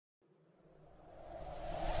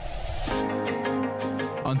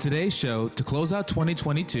On today's show, to close out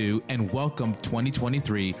 2022 and welcome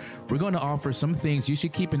 2023, we're going to offer some things you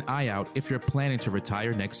should keep an eye out if you're planning to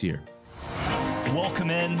retire next year. Welcome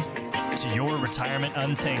in to Your Retirement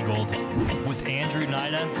Untangled with Andrew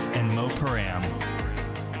Nida and Mo Param.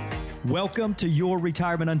 Welcome to Your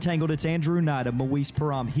Retirement Untangled. It's Andrew Nida, Moise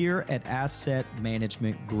Param here at Asset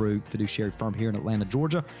Management Group, fiduciary firm here in Atlanta,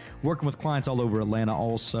 Georgia, working with clients all over Atlanta,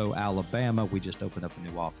 also Alabama. We just opened up a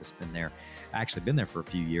new office, been there for a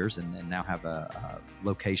few years and now have a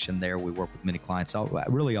location there. We work with many clients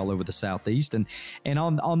really all over the Southeast. And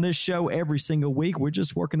on this show every single week, we're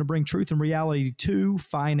just working to bring truth and reality to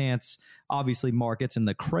finance, obviously markets and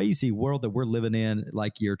the crazy world that we're living in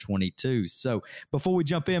like year 22. So before we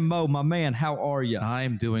jump in, Mo, my man, how are you?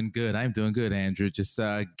 I'm doing good, Andrew. Just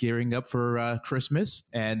gearing up for Christmas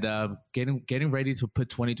and getting ready to put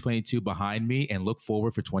 2022 behind me and look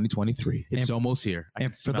forward for 2023. It's almost here.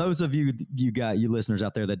 And for those of you listeners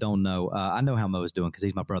out there that don't know, I know how Mo is doing because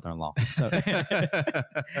he's my brother-in-law. So,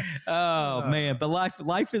 man, but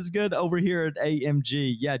life is good over here at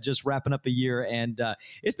AMG. Yeah, just wrapping up a year, and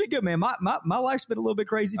it's been good, man. My life's been a little bit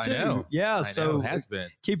crazy too. I know. Yeah, it has been.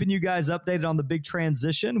 Keeping you guys updated on the big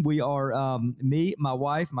transition. We are me, my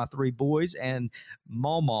wife, my three boys, and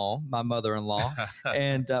Mama, my mother-in-law,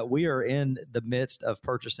 and we are in the midst of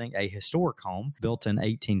purchasing a historic home built in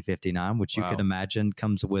 1859, which you can imagine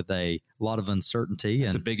comes with a lot of uncertainty.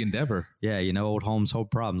 It's a big endeavor. Yeah, old homes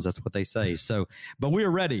hold problems. That's what they say. So, but we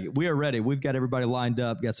are ready. We've got everybody lined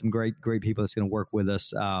up. Got some great people that's going to work with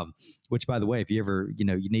us. Which, by the way, if you ever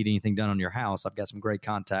you need anything done on your house, I've got some great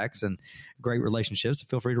contacts and great relationships. So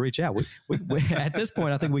feel free to reach out. We at this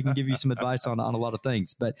point, I think we can give you some advice on a lot of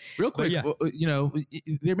things. But real quick,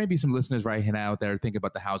 there may be some listeners right now that are thinking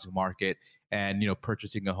about the housing market and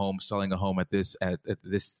purchasing a home, selling a home at this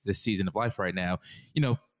season of life right now.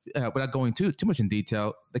 Without going too much in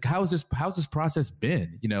detail, like how's this process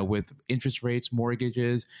been? With interest rates,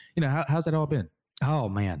 mortgages, how's that all been? Oh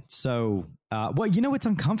man, so it's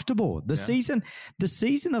uncomfortable. The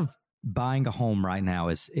season of buying a home right now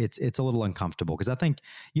it's a little uncomfortable because I think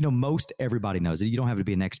most everybody knows that you don't have to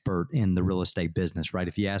be an expert in the real estate business, right?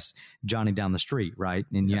 If you ask Johnny down the street, right,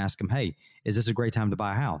 and you ask him, hey, is this a great time to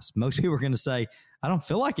buy a house? Most people are going to say, I don't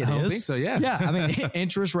feel like it is. I don't think so. Yeah. Yeah. I mean,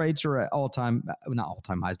 interest rates are at not all time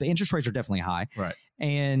highs, but interest rates are definitely high. Right.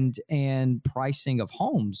 And pricing of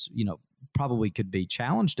homes, probably could be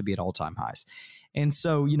challenged to be at all time highs. And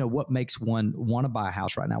so, what makes one want to buy a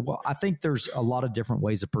house right now? Well, I think there's a lot of different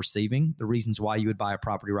ways of perceiving the reasons why you would buy a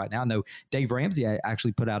property right now. I know Dave Ramsey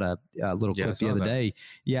actually put out a little clip the other day.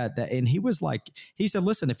 Yeah. And he said,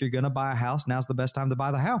 listen, if you're going to buy a house, now's the best time to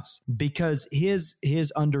buy the house, because his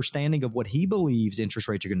understanding of what he believes interest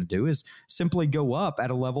rates are going to do is simply go up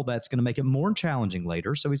at a level that's going to make it more challenging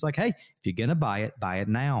later. So he's like, hey, if you're going to buy it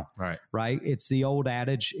now. Right. Right. It's the old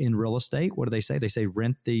adage in real estate. What do they say? They say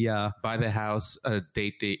buy the house,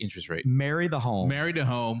 date the interest rate. Marry the home. Marry the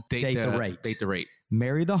home. Date the rate. Date the rate.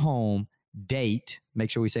 Marry the home. Date. Make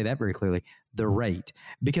sure we say that very clearly. The rate,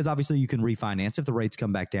 because obviously you can refinance if the rates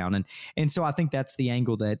come back down, and so I think that's the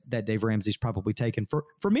angle that Dave Ramsey's probably taken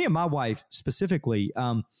for me and my wife specifically.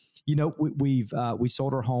 We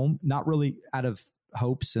sold our home not really out of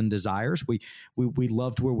hopes and desires. We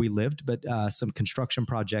loved where we lived, but some construction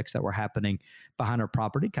projects that were happening behind our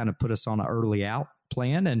property kind of put us on an early out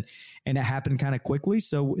plan, and it happened kind of quickly.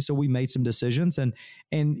 So we made some decisions, and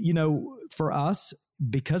for us,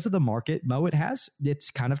 because of the market, Mo, it's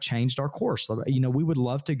kind of changed our course. We would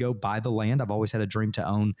love to go buy the land. I've always had a dream to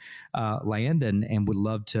own land and would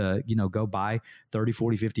love to, go buy 30,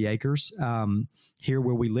 40, 50 acres here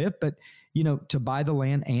where we live. But, to buy the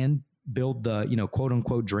land and build the, quote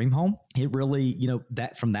unquote dream home, it really,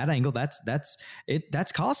 that from that angle, that's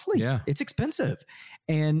costly. Yeah. It's expensive.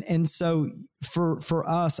 And so for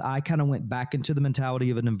us, I kind of went back into the mentality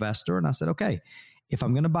of an investor, and I said, okay, if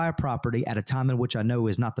I'm going to buy a property at a time in which I know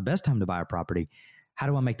is not the best time to buy a property, how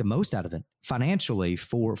do I make the most out of it financially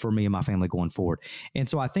for me and my family going forward? And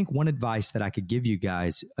so I think one advice that I could give you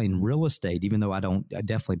guys in real estate, even though I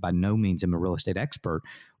definitely by no means am a real estate expert,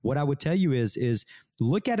 what I would tell you is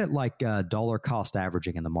look at it like dollar cost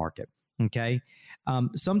averaging in the market. Okay.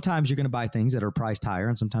 Sometimes you're going to buy things that are priced higher,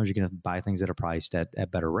 and sometimes you're going to buy things that are priced at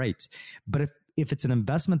better rates. But if it's an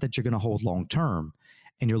investment that you're going to hold long term,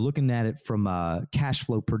 and you're looking at it from a cash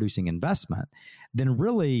flow producing investment, then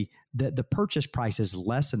really the purchase price is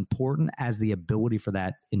less important as the ability for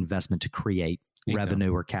that investment to create income,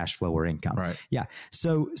 revenue or cash flow or income. Right. Yeah.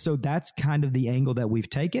 So that's kind of the angle that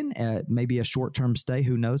we've taken. Maybe a short-term stay.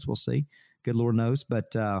 Who knows? We'll see. Good Lord knows.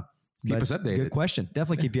 But Keep us updated. Good question.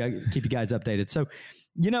 Definitely keep you guys updated. So,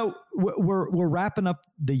 we're wrapping up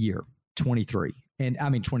the year 23, and I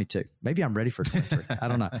mean 22. Maybe I'm ready for 23. I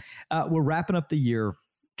don't know. We're wrapping up the year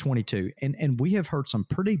 22, and we have heard some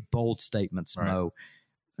pretty bold statements, right. Mo.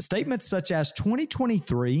 Statements such as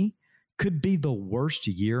 2023 could be the worst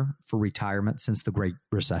year for retirement since the Great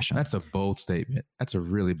Recession. That's a bold statement. That's a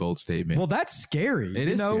really bold statement. Well, that's scary. It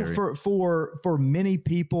is scary. For many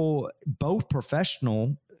people, both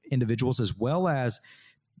professional individuals as well as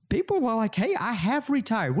people are like, hey, I have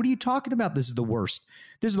retired. What are you talking about? This is the worst.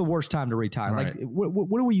 This is the worst time to retire. Right. Like,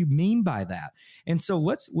 what do you mean by that? And so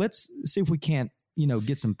let's see if we can't,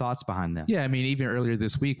 get some thoughts behind that. Yeah. I mean, even earlier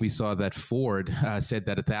this week, we saw that Ford said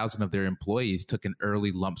that 1,000 of their employees took an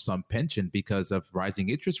early lump sum pension because of rising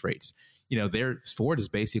interest rates. Ford is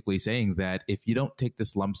basically saying that if you don't take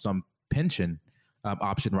this lump sum pension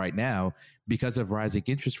option right now, because of rising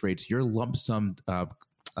interest rates, your lump sum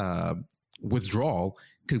withdrawal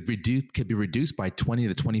could be reduced by 20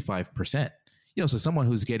 to 25%. So someone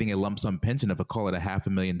who's getting a lump sum pension of call it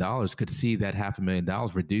 $500,000 could see that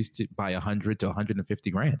 $500,000 reduced by 100 to 150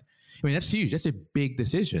 grand. I mean, that's huge. That's a big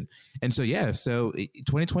decision. And so,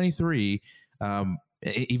 2023,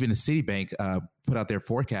 even the Citibank put out their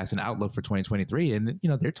forecast and outlook for 2023, and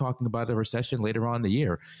they're talking about a recession later on in the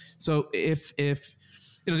year. So if this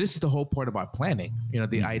is the whole part about planning,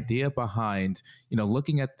 the idea behind,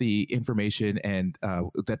 looking at the information and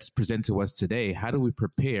that's presented to us today, how do we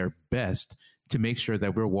prepare best to make sure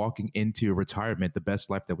that we're walking into retirement the best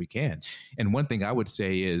life that we can? And one thing I would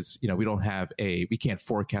say is, we can't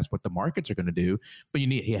forecast what the markets are going to do, but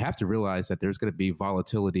you have to realize that there's going to be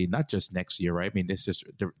volatility, not just next year, right? I mean, it's just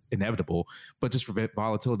inevitable, but just for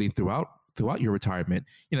volatility throughout your retirement.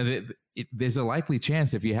 There's a likely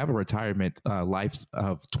chance if you have a retirement life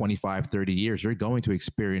of 25, 30 years, you're going to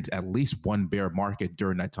experience at least one bear market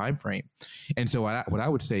during that time frame. And so what I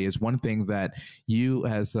would say is one thing that you,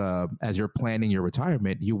 as you're planning your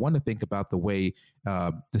retirement, you want to think about the way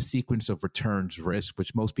the sequence of returns risk,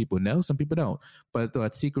 which most people know, some people don't, but the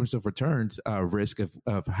sequence of returns risk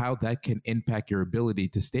of how that can impact your ability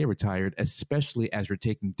to stay retired, especially as you're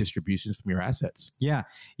taking distributions from your assets. Yeah.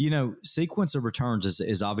 Sequence of returns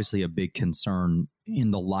is obviously a big concern in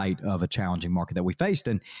the light of a challenging market that we faced.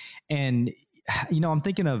 And I'm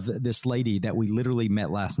thinking of this lady that we literally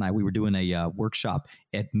met last night. We were doing a workshop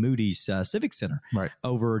at Moody's Civic Center, right,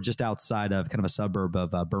 over just outside of kind of a suburb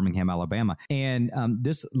of Birmingham, Alabama. And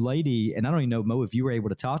this lady, and I don't even know, Mo, if you were able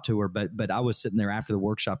to talk to her, but I was sitting there after the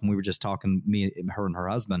workshop and we were just talking, her and her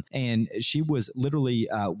husband, and she was literally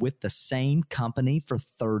with the same company for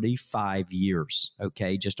 35 years,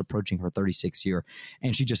 okay, just approaching her 36th year,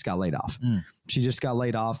 and she just got laid off. She just got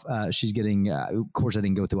laid off. She's getting, of course, I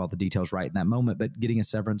didn't go through all the details right in that moment, but getting a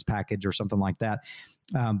severance package or something like that.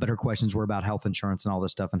 But her questions were about health insurance and all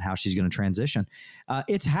this stuff and how she's going to transition.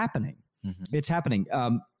 It's happening. Mm-hmm. It's happening.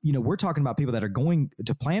 We're talking about people that are going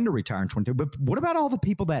to plan to retire in 23, but what about all the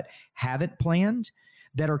people that haven't planned,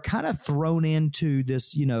 that are kind of thrown into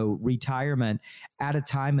this, retirement at a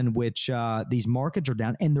time in which these markets are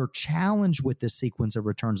down and they're challenged with this sequence of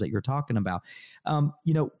returns that you're talking about?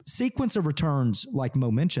 Sequence of returns, like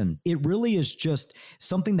Mo mentioned, it really is just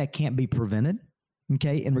something that can't be prevented.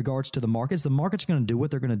 Okay. In regards to the markets are going to do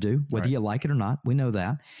what they're going to do, whether you like it or not. We know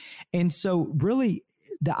that. And so really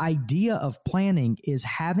the idea of planning is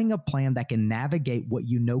having a plan that can navigate what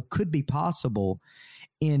could be possible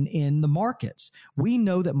in the markets. We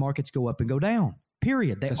know that markets go up and go down,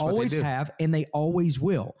 period. They always have, and they always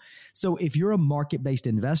will. So if you're a market-based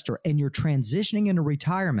investor and you're transitioning into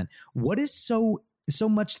retirement, what is so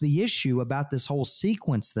much the issue about this whole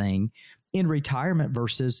sequence thing in retirement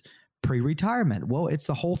versus pre-retirement? Well, it's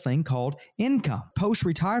the whole thing called income.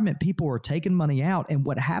 Post-retirement, people are taking money out. And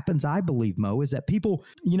what happens, I believe, Mo, is that people,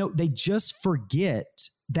 they just forget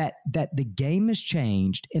that the game has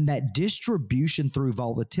changed and that distribution through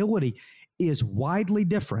volatility is wildly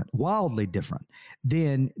different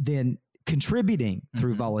than contributing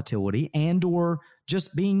through volatility and or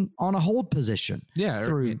just being on a hold position. Yeah.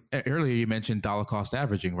 Earlier you mentioned dollar cost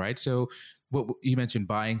averaging, right? So what you mentioned,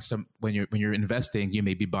 buying some when you're investing, you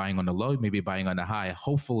may be buying on the low, you may be buying on the high.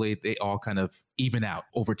 Hopefully they all kind of even out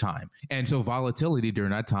over time. And so volatility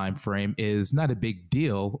during that time frame is not a big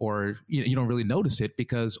deal, or you don't really notice it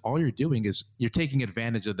because all you're doing is you're taking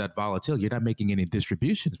advantage of that volatility. You're not making any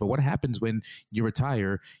distributions. But what happens when you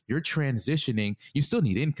retire, you're transitioning, you still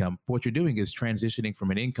need income. But what you're doing is transitioning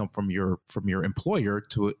from an income from your employer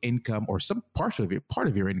to an income or some part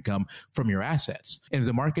of your income from your assets. And if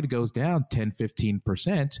the market goes down 10 10,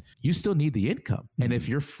 15%, you still need the income. And if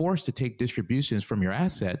you're forced to take distributions from your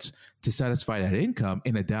assets to satisfy that income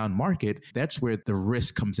in a down market, that's where the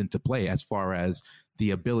risk comes into play as far as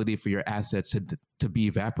the ability for your assets to be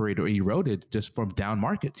evaporated or eroded just from down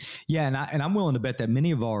markets. Yeah, and I'm willing to bet that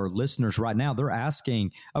many of our listeners right now, they're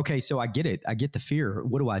asking, okay, so I get it. I get the fear.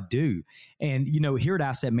 What do I do? And, here at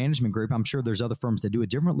Asset Management Group, I'm sure there's other firms that do it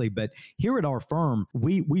differently, but here at our firm,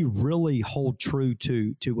 we really hold true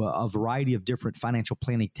to a variety of different financial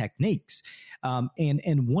planning techniques.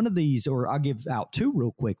 And one of these, or I'll give out two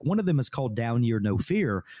real quick. One of them is called Down Year No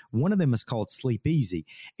Fear. One of them is called Sleep Easy.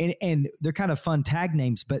 And they're kind of fun tag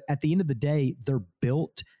names, but at the end of the day, they're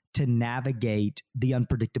built to navigate the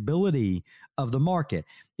unpredictability of the market.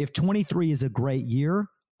 If 23 is a great year,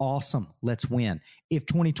 awesome, let's win. If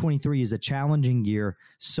 2023 is a challenging year,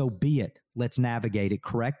 so be it. Let's navigate it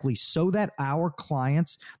correctly so that our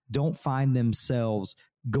clients don't find themselves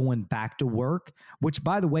going back to work, which,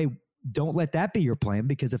 by the way, don't let that be your plan,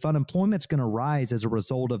 because if unemployment's going to rise as a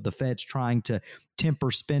result of the Fed's trying to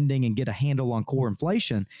temper spending and get a handle on core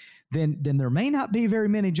inflation, then there may not be very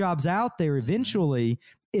many jobs out there eventually,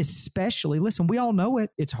 especially, listen, we all know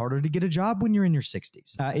it. It's harder to get a job when you're in your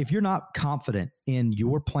 60s. If you're not confident in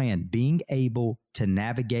your plan, being able to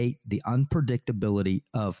navigate the unpredictability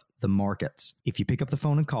of the markets, if you pick up the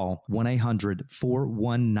phone and call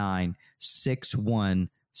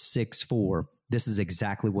 1-800-419-6164, this is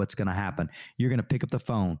exactly what's going to happen. You're going to pick up the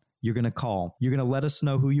phone. You're going to call. You're going to let us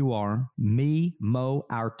know who you are. Me, Mo,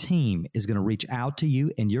 our team is going to reach out to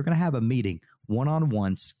you, and you're going to have a meeting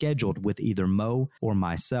one-on-one scheduled with either Mo or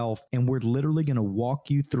myself. And we're literally going to walk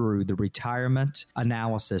you through the retirement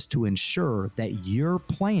analysis to ensure that your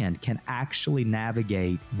plan can actually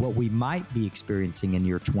navigate what we might be experiencing in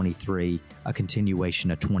year 23, a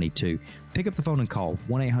continuation of 22. Pick up the phone and call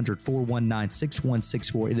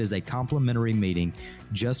 1-800-419-6164. It is a complimentary meeting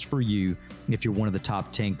just for you if you're one of the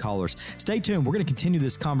top 10 callers. Stay tuned. We're going to continue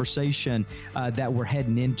this conversation that we're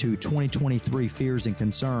heading into 2023 fears and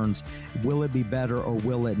concerns. Will it be better or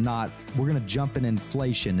will it not? We're going to jump in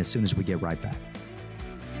inflation as soon as we get right back.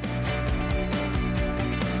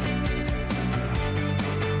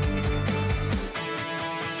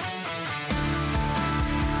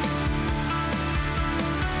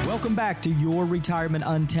 Welcome back to Your Retirement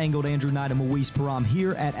Untangled. Andrew Knight and Moise Param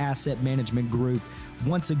here at Asset Management Group.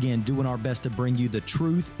 Once again, doing our best to bring you the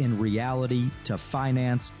truth and reality to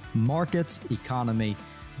finance, markets, economy,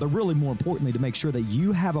 but really more importantly, to make sure that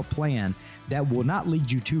you have a plan that will not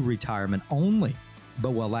lead you to retirement only,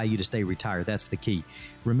 but will allow you to stay retired. That's the key.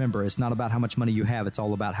 Remember, it's not about how much money you have. It's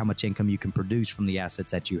all about how much income you can produce from the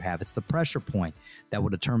assets that you have. It's the pressure point that will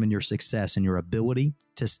determine your success and your ability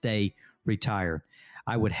to stay retired.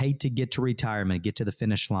 I would hate to get to retirement, get to the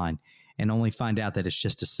finish line, and only find out that it's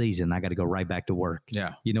just a season. I got to go right back to work.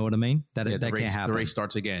 Yeah. You know what I mean? That race, can't happen. The race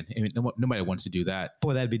starts again. I mean, nobody wants to do that.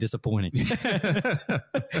 Boy, that'd be disappointing.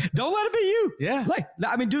 Don't let it be you. Yeah.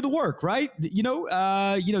 Do the work, right?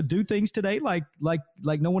 Do things today like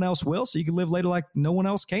no one else will, so you can live later like no one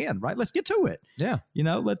else can, right? Let's get to it. Yeah.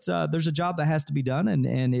 There's a job that has to be done,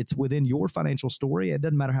 and it's within your financial story. It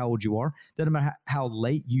doesn't matter how old you are. Doesn't matter how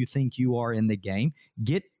late you think you are in the game.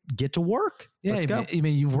 Get to work. Yeah, Let's go. I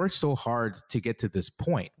mean, you've worked so hard to get to this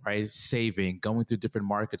point, right? Saving, going through different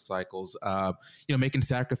market cycles, making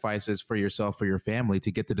sacrifices for yourself, for your family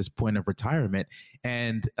to get to this point of retirement.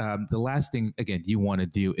 And the last thing, again, you want to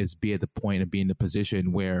do is be at the point of being in a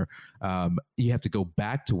position where you have to go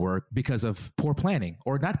back to work because of poor planning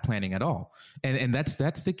or not planning at all. And that's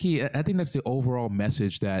the key. I think that's the overall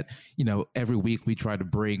message that, every week we try to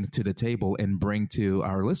bring to the table and bring to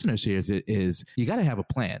our listeners here is you got to have a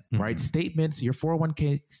plan, right? Statements, your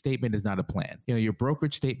 401k statement is not a plan. Your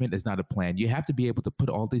brokerage statement is not a plan. You have to be able to put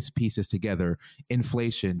all these pieces together: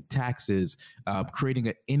 inflation, taxes, creating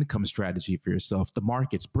an income strategy for yourself, the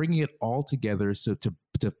markets, bringing it all together so to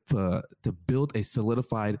build a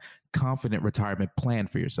solidified, confident retirement plan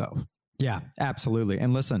for yourself. Yeah, absolutely.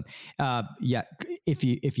 And listen, if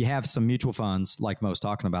you have some mutual funds, like Mo's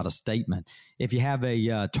talking about, a statement, if you have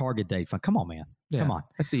a target date fund, come on, man. Yeah, come on.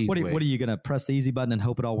 That's the easy way. What are you going to press the easy button and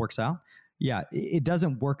hope it all works out? Yeah, it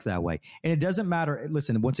doesn't work that way. And it doesn't matter.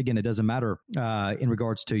 Listen, once again, it doesn't matter in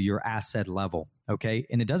regards to your asset level. Okay.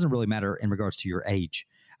 And it doesn't really matter in regards to your age.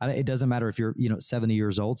 It doesn't matter if you're, 70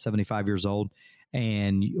 years old, 75 years old,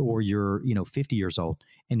 or you're, 50 years old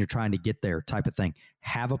and you're trying to get there type of thing.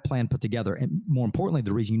 Have a plan put together. And more importantly,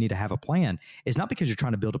 the reason you need to have a plan is not because you're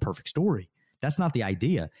trying to build a perfect story. That's not the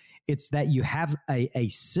idea. It's that you have a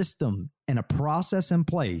system and a process in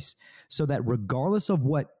place so that regardless of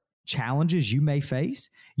what challenges you may face,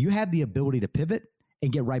 you have the ability to pivot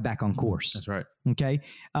and get right back on course. That's right. Okay.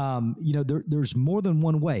 There's more than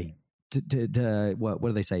one way to what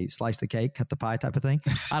do they say? Slice the cake, cut the pie type of thing.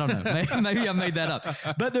 I don't know. Maybe I made that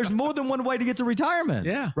up, but there's more than one way to get to retirement.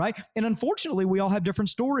 Yeah. Right. And unfortunately, we all have different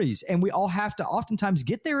stories, and we all have to oftentimes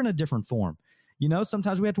get there in a different form.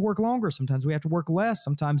 Sometimes we have to work longer. Sometimes we have to work less.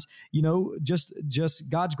 Sometimes, just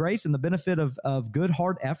God's grace and the benefit of good,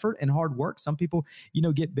 hard effort and hard work. Some people,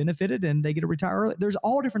 get benefited and they get to retire early. There's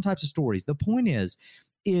all different types of stories. The point is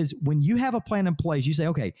when you have a plan in place, you say,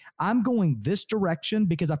 okay, I'm going this direction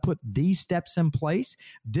because I put these steps in place.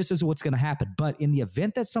 This is what's going to happen. But in the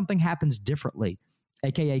event that something happens differently,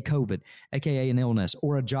 AKA COVID, AKA an illness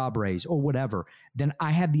or a job raise or whatever, then I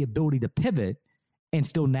have the ability to pivot and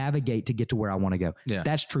still navigate to get to where I want to go. Yeah.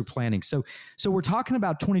 That's true planning. So we're talking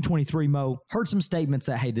about 2023, Mo. Heard some statements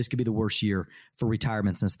that, hey, this could be the worst year for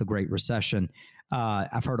retirement since the Great Recession.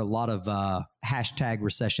 I've heard a lot of hashtag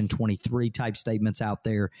recession 23 type statements out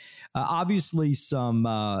there. Obviously some,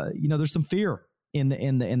 there's some fear in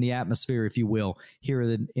the atmosphere, if you will, here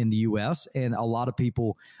in the U.S. And a lot of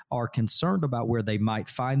people are concerned about where they might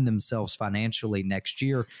find themselves financially next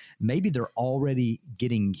year. Maybe they're already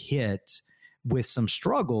getting hit with some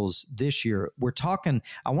struggles this year.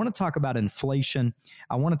 I want to talk about inflation.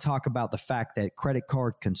 I want to talk about the fact that credit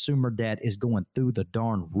card consumer debt is going through the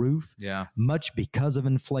darn roof. Yeah. Much because of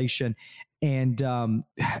inflation. And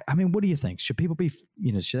what do you think? Should people be,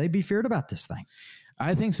 should they be feared about this thing?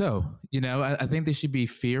 I think so. I think they should be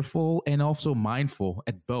fearful and also mindful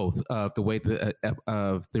at both of the way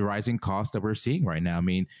of the rising costs that we're seeing right now. I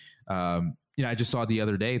mean, I just saw the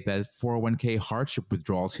other day that 401k hardship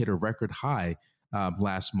withdrawals hit a record high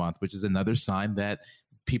last month, which is another sign that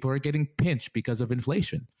people are getting pinched because of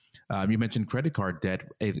inflation. You mentioned credit card debt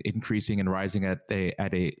increasing and rising at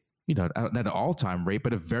not an all-time rate,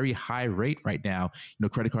 but a very high rate right now.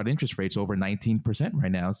 Credit card interest rates over 19%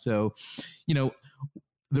 right now. So,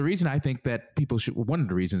 the reason I think that one of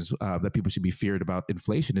the reasons that people should be feared about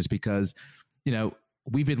inflation is because,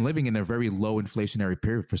 we've been living in a very low inflationary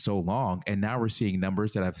period for so long, and now we're seeing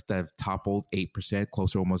numbers that have toppled 8%,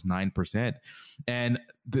 close to almost 9%. And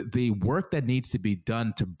the work that needs to be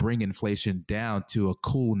done to bring inflation down to a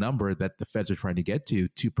cool number that the feds are trying to get to,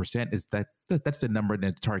 2%, is that's the number and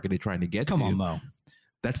the target they're trying to get to. Come on, Mo.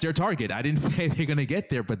 That's their target. I didn't say they're going to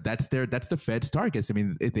get there, but that's the Fed's targets. I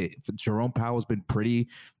mean, Jerome Powell has been pretty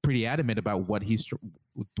adamant about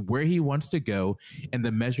where he wants to go and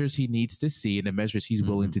the measures he needs to see and the measures he's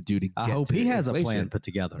willing to do to get. I hope he has a plan put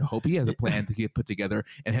together. I hope he has a plan to get put together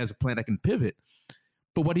and has a plan that can pivot.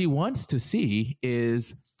 But what he wants to see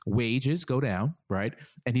is wages go down, right?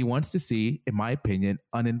 And he wants to see, in my opinion,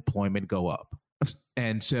 unemployment go up.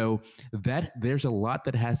 And so there's a lot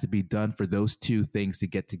that has to be done for those two things to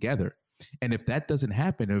get together. And if that doesn't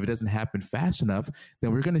happen, or if it doesn't happen fast enough,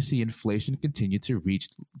 then we're going to see inflation continue to reach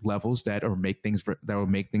levels that will make things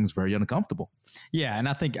very uncomfortable. Yeah, and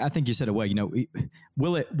I think you said it well.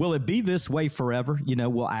 Will it be this way forever?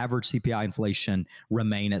 Will average CPI inflation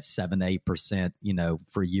remain at 7-8%?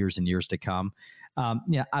 For years and years to come? I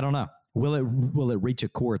don't know. Will it reach a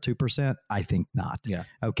core of 2%? I think not. Yeah.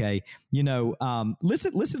 Okay.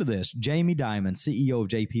 Listen to this. Jamie Dimon, CEO of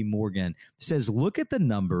JP Morgan, says, look at the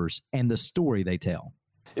numbers and the story they tell.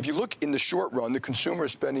 If you look in the short run, the consumer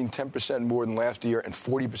is spending 10% more than last year and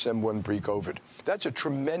 40% more than pre-COVID. That's a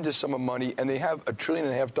tremendous sum of money, and they have $1.5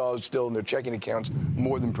 trillion still in their checking accounts,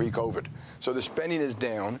 more than pre-COVID. So the spending is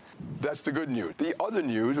down. That's the good news. The other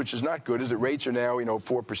news, which is not good, is that rates are now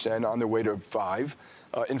 4% on their way to 5%.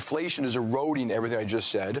 Inflation is eroding everything I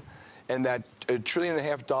just said, and that $1.5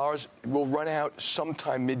 trillion will run out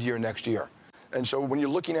sometime mid-year next year. And so when you're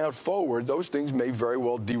looking out forward, those things may very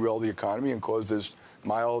well derail the economy and cause this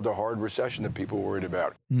mild or hard recession that people are worried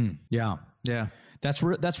about. Yeah. That's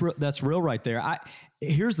real right there.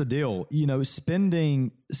 Here's the deal.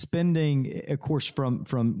 Spending, of course,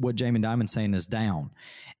 from what Jamie Dimon's saying is down,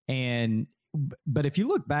 but if you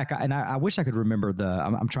look back, and I wish I could remember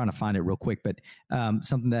I'm trying to find it real quick, but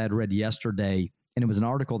something that I had read yesterday, and it was an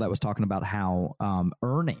article that was talking about how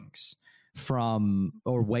earnings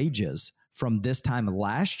wages from this time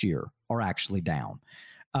last year are actually down.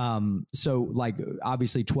 So like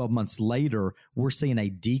obviously 12 months later, we're seeing a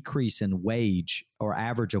decrease in wage or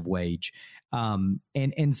average of wage.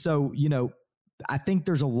 And so, I think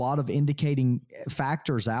there's a lot of indicating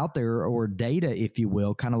factors out there, or data, if you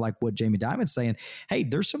will, kind of like what Jamie Dimon's saying. Hey,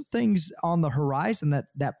 there's some things on the horizon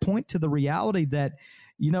that point to the reality that,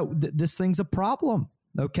 this thing's a problem.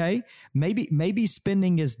 Okay. Maybe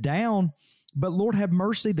spending is down, but Lord have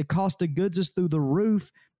mercy, the cost of goods is through the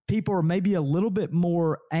roof. People are maybe a little bit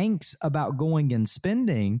more angst about going and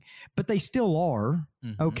spending, but they still are.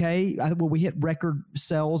 Okay. We hit record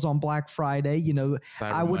sales on Black Friday. Cyber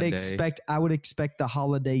I would Monday. expect the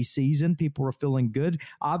holiday season. People are feeling good.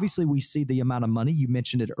 Obviously, we see the amount of money, you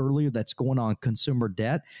mentioned it earlier, that's going on consumer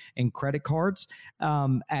debt and credit cards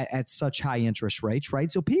at such high interest rates, right?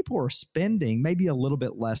 So people are spending maybe a little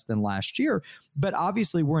bit less than last year, but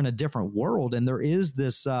obviously we're in a different world. And there is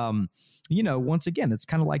this, once again, it's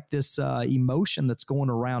kind of like this emotion that's going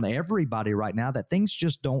around everybody right now that things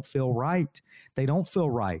just don't feel right. They don't feel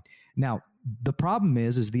right. Now, the problem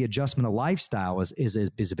is the adjustment of lifestyle is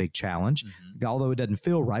a big challenge. Although it doesn't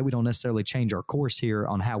feel right, we don't necessarily change our course here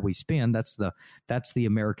on how we spend. That's the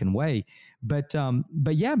American way. But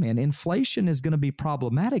yeah, man, inflation is going to be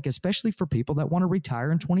problematic, especially for people that want to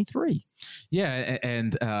retire in 23. Yeah,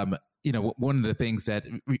 and one of the things that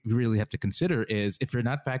we really have to consider is if you're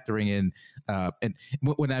not factoring in, and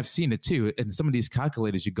when I've seen it too, and some of these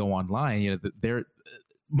calculators you go online, they're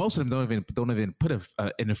most of them don't even put an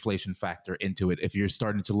inflation factor into it. If you're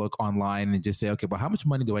starting to look online and just say, okay, well, how much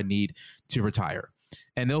money do I need to retire?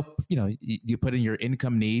 And they'll, you put in your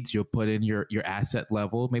income needs, you'll put in your asset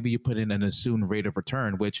level, maybe you put in an assumed rate of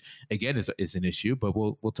return, which again is an issue, but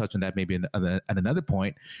we'll touch on that maybe at another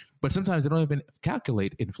point. But sometimes they don't even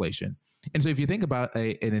calculate inflation. And so if you think about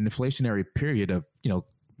an inflationary period of,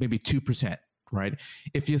 maybe 2%, right?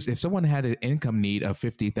 If someone had an income need of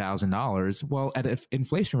 $50,000, well, at an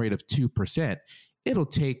inflation rate of 2%, it'll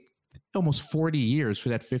take almost 40 years for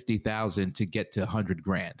that 50,000 to get to 100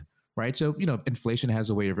 grand, right? So, inflation has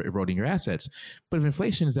a way of eroding your assets. But if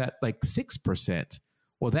inflation is at like 6%,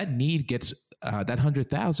 well, that need gets, that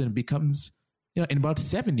 100,000 becomes, in about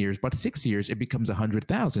 7 years, about 6 years, it becomes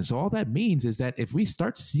 100,000. So all that means is that if we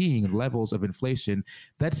start seeing levels of inflation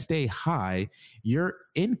that stay high, your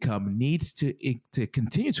income needs to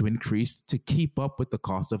continue to increase to keep up with the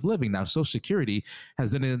cost of living. Now, Social Security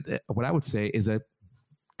has done what I would say is a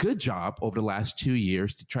good job over the last 2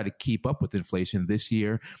 years to try to keep up with inflation. This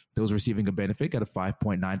year, those receiving a benefit got a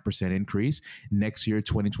 5.9% increase. Next year,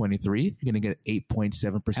 2023, you're going to get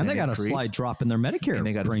 8.7%. And they got increase. A slight drop in their Medicare. And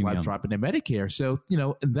they got premium. A slight drop in their Medicare. So,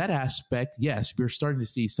 in that aspect, yes, we're starting to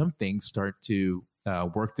see some things start to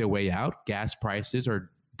work their way out. Gas prices are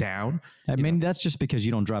down. I mean, that's just because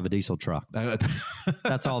you don't drive a diesel truck.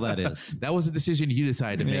 That's all that is. That was a decision you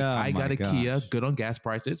decided to make. Yeah, I got a Kia, good on gas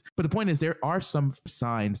prices. But the point is, there are some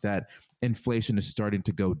signs that inflation is starting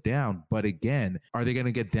to go down. But again, are they going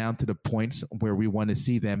to get down to the points where we want to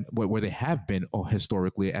see them, where they have been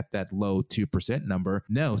historically at that low 2% number?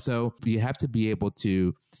 No. So you have to be able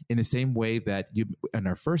to, in the same way that in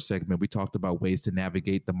our first segment, we talked about ways to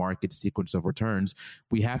navigate the market sequence of returns.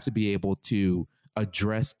 We have to be able to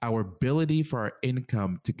address our ability for our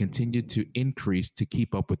income to continue to increase to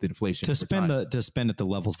keep up with inflation. To spend at the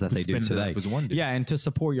levels that they do today. Yeah, and to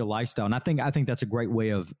support your lifestyle. And I think that's a great way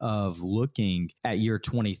of looking at year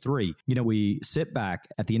 23. We sit back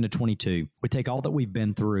at the end of 22, we take all that we've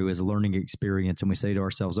been through as a learning experience, and we say to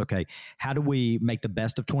ourselves, okay, how do we make the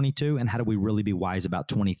best of 22, and how do we really be wise about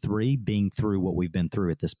 23, being through what we've been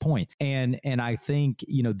through at this point? And I think,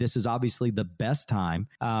 this is obviously the best time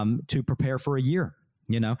to prepare for a year.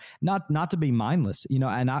 Not to be mindless,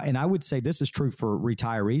 and I would say this is true for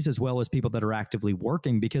retirees as well as people that are actively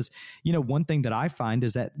working, because, one thing that I find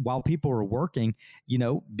is that while people are working,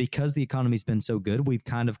 because the economy's been so good, we've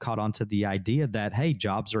kind of caught on to the idea that, hey,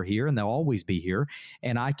 jobs are here and they'll always be here.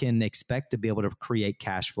 And I can expect to be able to create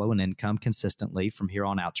cash flow and income consistently from here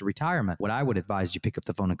on out to retirement. What I would advise you pick up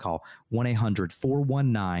the phone and call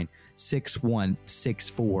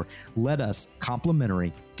 1-800-419-6164. Let us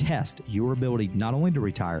complimentary test your ability not only to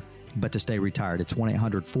retire, but to stay retired. It's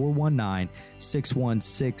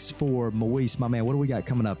 1-800-419-6164. Maurice, my man, what do we got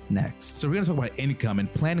coming up next? So we're going to talk about income,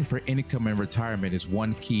 and planning for income and retirement is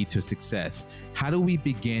one key to success. How do we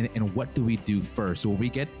begin, and what do we do first? So when we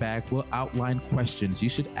get back, we'll outline questions you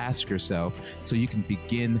should ask yourself so you can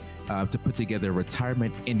begin to put together a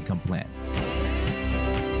retirement income plan.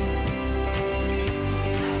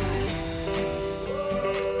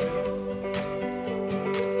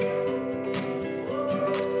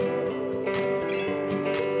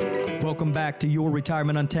 Welcome back to Your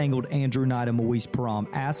Retirement Untangled. Andrew Knight and Maurice Param,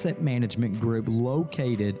 Asset Management Group,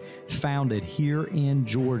 founded here in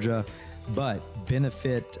Georgia, but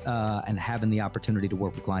benefit and having the opportunity to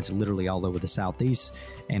work with clients literally all over the Southeast.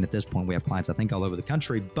 And at this point, we have clients, I think, all over the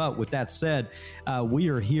country. But with that said, we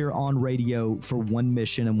are here on radio for one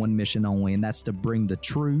mission and one mission only, and that's to bring the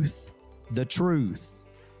truth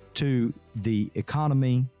to the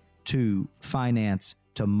economy, to finance,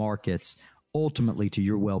 to markets, ultimately to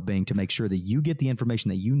your well-being to make sure that you get the information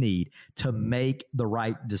that you need to make the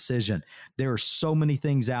right decision. There are so many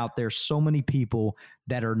things out there, so many people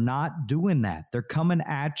that are not doing that. They're coming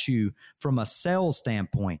at you from a sales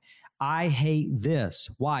standpoint. I hate this.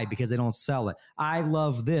 Why? Because they don't sell it. I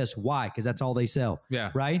love this. Why? Because that's all they sell.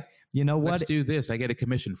 Yeah. Right? You know what? Let's do this. I get a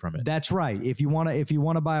commission from it. That's right. If you want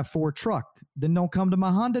to buy a Ford truck, then don't come to my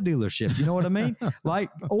Honda dealership. You know what I mean?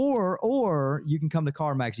 Or you can come to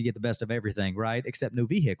CarMax. You get the best of everything, right? Except new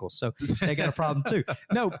vehicles. So they got a problem too.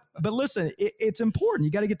 No, but listen, it's important.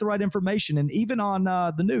 You got to get the right information. And even on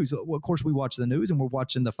the news, well, of course, we watch the news and we're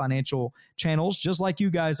watching the financial channels just like you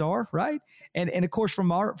guys are, right? And of course,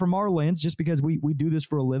 from our lens, just because we do this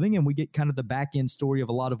for a living and we get kind of the back end story of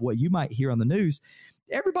a lot of what you might hear on the news.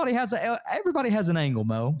 Everybody has an angle,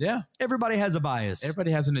 Mo. Yeah. Everybody has a bias.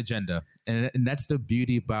 Everybody has an agenda. And that's the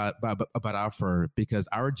beauty about our firm, because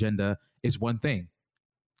our agenda is one thing,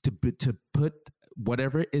 to put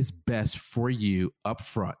whatever is best for you up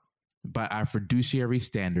front. By our fiduciary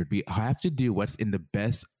standard, we have to do what's in the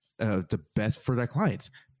best for their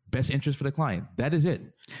clients. Best interest for the client. That is it.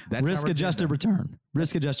 That's risk-adjusted return.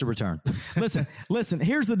 Risk-adjusted return. Listen.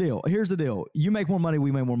 Here's the deal. You make more money,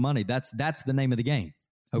 we make more money. That's the name of the game.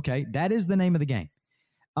 Okay, that is the name of the game.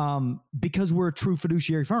 Because we're a true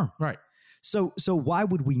fiduciary firm, right? So why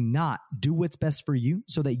would we not do what's best for you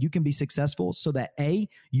so that you can be successful? So that A,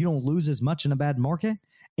 you don't lose as much in a bad market,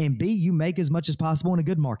 and B, you make as much as possible in a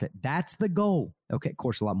good market. That's the goal. Okay, of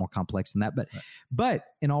course, a lot more complex than that, but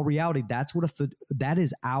in all reality, that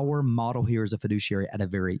is our model here as a fiduciary at a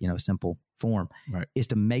very simple form. Right. Is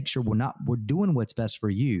to make sure we're doing what's best for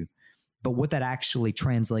you, but what that actually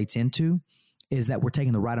translates into is that we're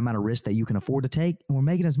taking the right amount of risk that you can afford to take, and we're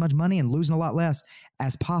making as much money and losing a lot less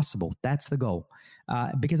as possible. That's the goal,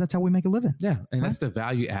 because that's how we make a living. Yeah, and that's the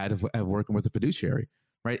value add of working with a fiduciary.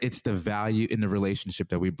 Right. It's the value in the relationship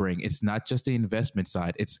that we bring. It's not just the investment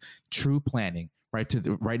side. It's true planning. Right.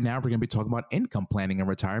 Right now, we're going to be talking about income planning and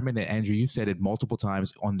retirement. And Andrew, you said it multiple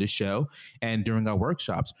times on this show and during our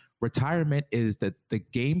workshops. Retirement is the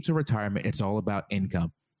game to retirement. It's all about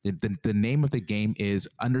income. The name of the game is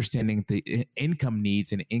understanding the income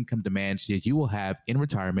needs and income demands that you will have in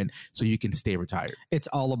retirement so you can stay retired. It's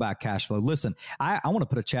all about cash flow. Listen, I want to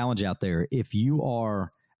put a challenge out there. If you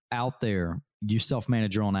are out there, you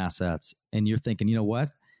self-manage your own assets and you're thinking, you know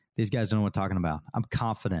what? These guys don't know what I'm talking about. I'm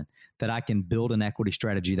confident that I can build an equity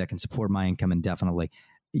strategy that can support my income indefinitely.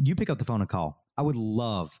 You pick up the phone and call. I would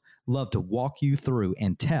love to walk you through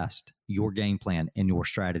and test your game plan and your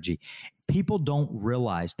strategy. People don't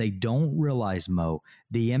realize, Mo,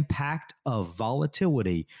 the impact of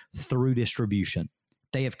volatility through distribution.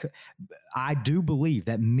 I do believe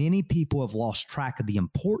that many people have lost track of the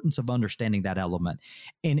importance of understanding that element.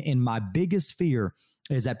 And my biggest fear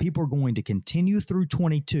is that people are going to continue through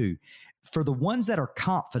 22. For the ones that are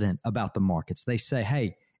confident about the markets, they say,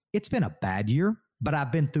 hey, it's been a bad year, but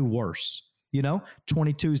I've been through worse.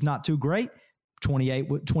 22 is not too great.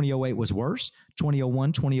 2008 was worse.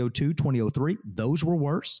 2001, 2002, 2003, those were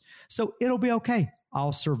worse. So it'll be okay.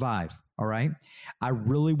 I'll survive. All right. I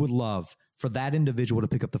really would love for that individual to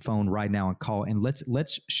pick up the phone right now and call, and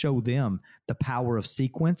let's show them the power of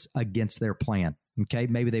sequence against their plan. Okay.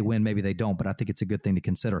 Maybe they win, maybe they don't, but I think it's a good thing to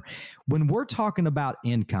consider. When we're talking about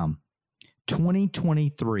income,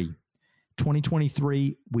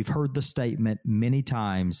 2023, we've heard the statement many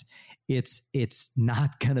times. It's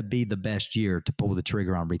not going to be the best year to pull the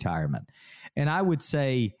trigger on retirement. And I would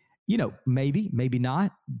say, maybe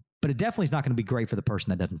not, but it definitely is not going to be great for the person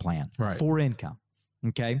that doesn't plan for income.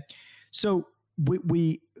 Okay. So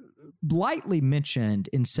we lightly mentioned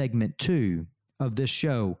in segment 2 of this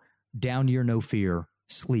show, down year, no fear,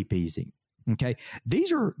 sleep easy. Okay.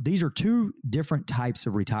 These are 2 different types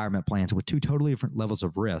of retirement plans with 2 totally different levels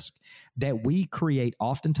of risk that we create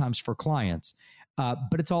oftentimes for clients.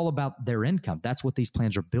 But it's all about their income. That's what these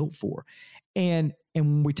plans are built for. And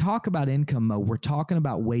when we talk about income, Mo, we're talking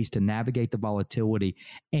about ways to navigate the volatility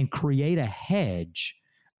and create a hedge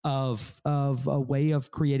of a way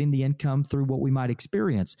of creating the income through what we might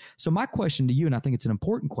experience. So my question to you, and I think it's an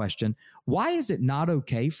important question, why is it not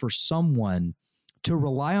okay for someone to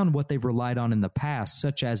rely on what they've relied on in the past,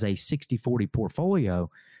 such as a 60-40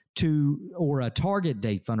 portfolio or a target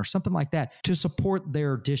date fund or something like that, to support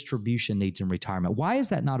their distribution needs in retirement? Why is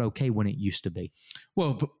that not okay when it used to be?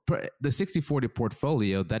 Well, the 60-40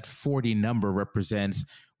 portfolio, that 40 number represents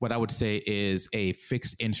what I would say is a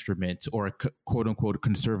fixed instrument or a quote unquote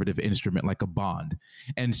conservative instrument like a bond.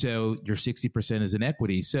 And so your 60% is in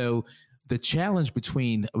equity. So the challenge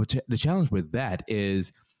with that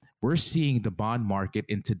is we're seeing the bond market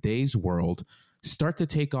in today's world start to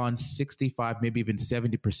take on 65, maybe even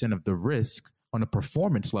 70% of the risk on a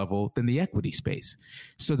performance level than the equity space.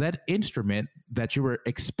 So that instrument that you were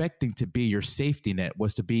expecting to be your safety net,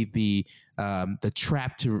 was to be the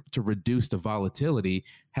trap to reduce the volatility,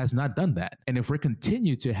 has not done that. And if we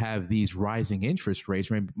continue to have these rising interest rates,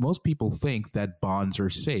 I mean, most people think that bonds are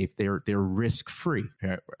safe, they're risk free,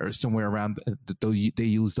 or somewhere around they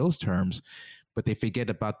use those terms, but they forget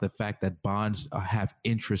about the fact that bonds have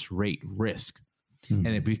interest rate risk. And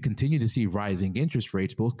if we continue to see rising interest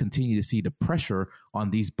rates, we'll continue to see the pressure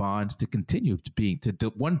on these bonds to continue to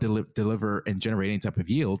deliver and generate any type of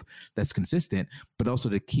yield that's consistent, but also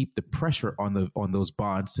to keep the pressure on those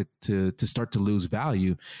bonds to start to lose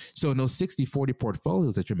value. So in those 60-40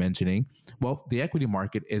 portfolios that you're mentioning, well, the equity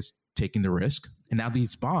market is taking the risk. And now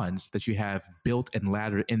these bonds that you have built and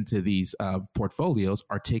laddered into these portfolios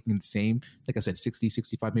are taking the same, like I said, 60,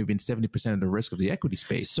 65, maybe even 70% of the risk of the equity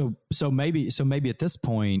space. So maybe at this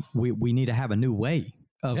point, we need to have a new way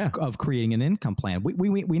of creating an income plan.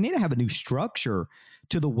 We need to have a new structure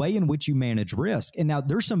to the way in which you manage risk. And now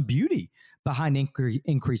there's some beauty behind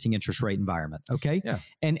increasing interest rate environment. Okay. Yeah.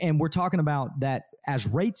 And we're talking about that as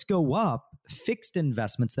rates go up, fixed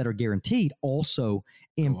investments that are guaranteed also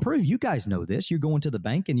improve. You guys know this. You're going to the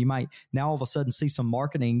bank and you might now all of a sudden see some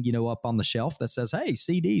marketing, up on the shelf that says, hey,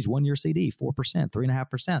 CDs, 1-year CD, 4%,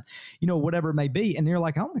 3.5%, whatever it may be. And you're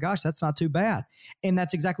like, oh my gosh, that's not too bad. And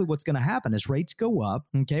that's exactly what's going to happen as rates go up.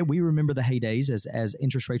 Okay. We remember the heydays as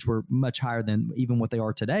interest rates were much higher than even what they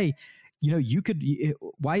are today.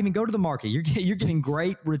 Why even go to the market? You're getting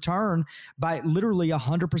great return by literally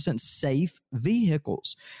 100% safe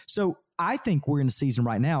vehicles. So I think we're in a season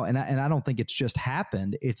right now, and I don't think it's just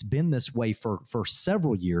happened. It's been this way for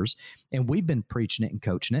several years, and we've been preaching it and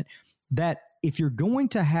coaching it, that if you're going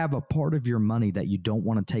to have a part of your money that you don't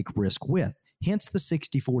want to take risk with, hence the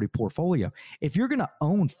 60-40 portfolio. If you're going to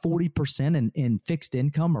own 40% in fixed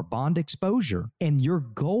income or bond exposure, and your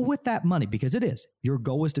goal with that money, because your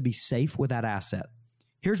goal is to be safe with that asset.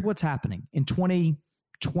 Here's what's happening. In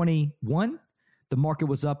 2021, the market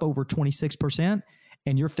was up over 26%,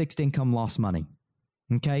 and your fixed income lost money.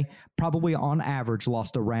 Okay. Probably on average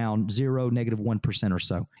lost around -1% or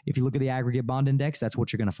so. If you look at the aggregate bond index, that's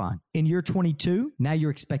what you're going to find. In year 22, now you're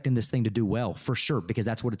expecting this thing to do well for sure, because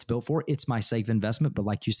that's what it's built for. It's my safe investment. But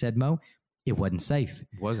like you said, Mo, it wasn't safe.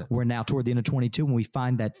 It wasn't. We're now toward the end of 22 when we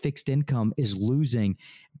find that fixed income is losing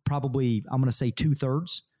probably, I'm going to say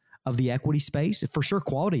 2/3 of the equity space, for sure,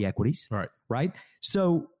 quality equities. Right.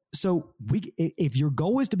 So if your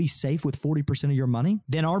goal is to be safe with 40% of your money,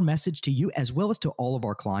 then our message to you, as well as to all of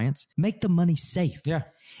our clients, make the money safe. Yeah.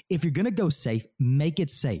 If you're going to go safe, make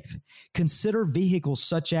it safe. Consider vehicles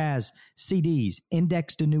such as CDs,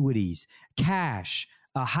 indexed annuities, cash,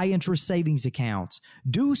 high interest savings accounts.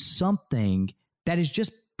 Do something that is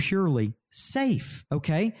just purely safe.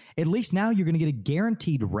 Okay. At least now you're going to get a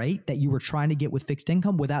guaranteed rate that you were trying to get with fixed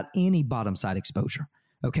income without any bottom side exposure.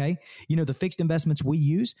 Okay. The fixed investments we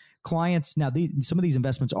use, clients, now some of these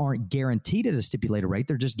investments aren't guaranteed at a stipulated rate.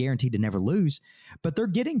 They're just guaranteed to never lose, but they're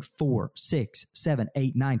getting 4, 6, 7,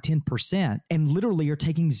 8, 9, 10%, and literally are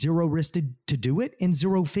taking zero risk to do it and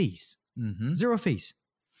zero fees. Mm-hmm. Zero fees.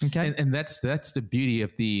 Okay. And that's the beauty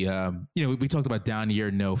of the, we talked about down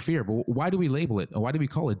year, no fear, but why do we label it? Why do we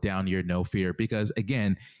call it down year, no fear? Because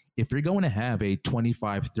again, if you're going to have a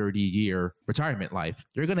 25, 30 year retirement life,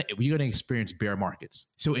 you're going to experience bear markets.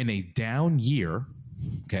 So in a down year,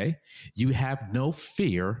 okay, you have no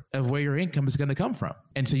fear of where your income is going to come from.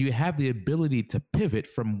 And so you have the ability to pivot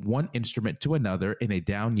from one instrument to another in a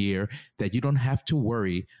down year that you don't have to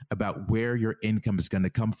worry about where your income is going to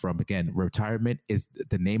come from. Again, retirement is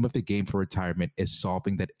the name of the game for retirement, is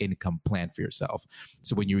solving that income plan for yourself.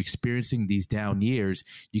 So when you're experiencing these down years,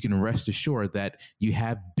 you can rest assured that you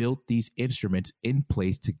have built these instruments in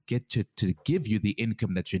place to get to give you the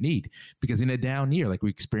income that you need. Because in a down year, like we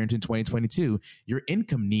experienced in 2022, your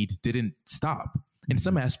income needs didn't stop. In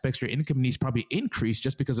some aspects, your income needs probably increased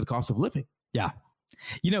just because of the cost of living. Yeah.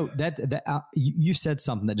 You said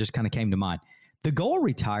something that just kind of came to mind. The goal of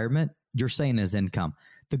retirement, you're saying, is income.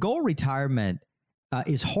 The goal of retirement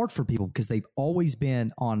is hard for people because they've always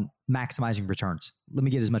been on maximizing returns. Let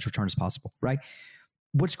me get as much return as possible, right?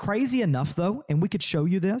 What's crazy enough, though, and we could show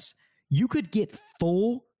you this, you could get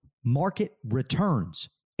full market returns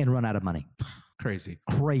and run out of money. Crazy.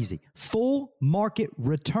 Full market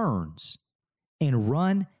returns and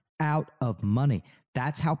run out of money.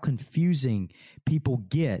 That's how confusing people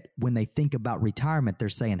get when they think about retirement. They're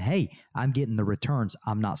saying, hey, I'm getting the returns.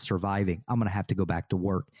 I'm not surviving. I'm going to have to go back to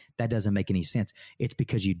work. That doesn't make any sense. It's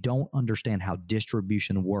because you don't understand how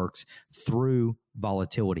distribution works through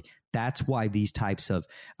volatility. That's why these types of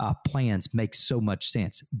plans make so much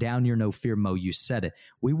sense. Down your no fear, Mo, you said it.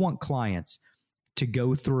 We want clients to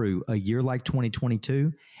go through a year like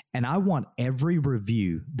 2022. And I want every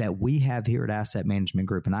review that we have here at Asset Management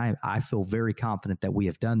Group, and I feel very confident that we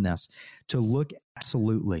have done this, to look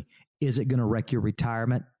absolutely, is it going to wreck your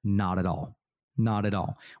retirement? Not at all. Not at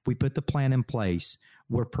all. We put the plan in place.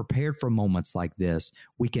 We're prepared for moments like this.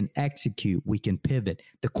 We can execute. We can pivot.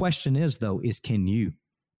 The question is, though, is can you?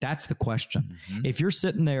 That's the question. Mm-hmm. If you're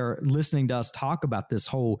sitting there listening to us talk about this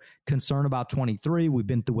whole concern about 23, we've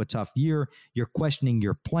been through a tough year, you're questioning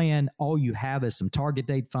your plan, all you have is some target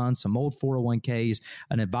date funds, some old 401ks,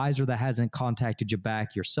 an advisor that hasn't contacted you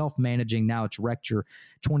back, you're self-managing, now it's wrecked your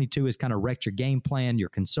 22 has kind of wrecked your game plan, you're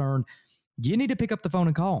concerned, you need to pick up the phone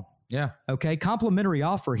and call. Yeah. Okay. Complimentary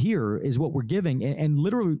offer here is what we're giving. And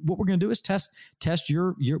literally what we're going to do is test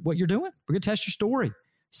your what you're doing. We're going to test your story.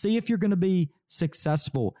 See if you're going to be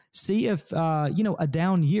successful. See if, a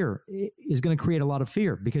down year is going to create a lot of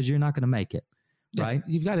fear because you're not going to make it. Right.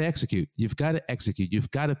 You've got to execute. You've got to execute. You've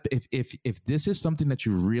got to, if this is something that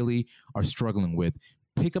you really are struggling with,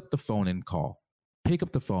 pick up the phone and call. Pick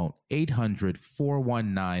up the phone,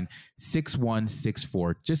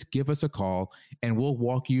 800-419-6164. Just give us a call and we'll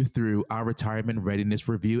walk you through our retirement readiness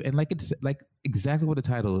review. And like exactly what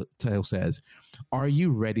the title says, are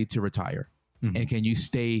you ready to retire? Mm-hmm. And can you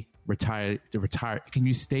stay retired? Can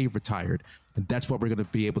you stay retired? And that's what we're going to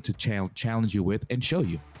be able to challenge you with and show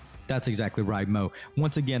you. That's exactly right, Mo.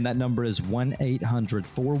 Once again, that number is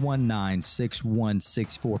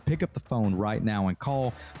 1-800-419-6164. Pick up the phone right now and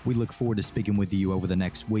call. We look forward to speaking with you over the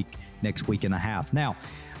next week and a half. Now,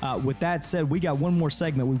 with that said, we got one more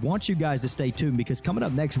segment. We want you guys to stay tuned because coming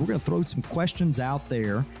up next, we're going to throw some questions out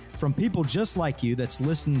there from people just like you that's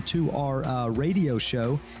listening to our radio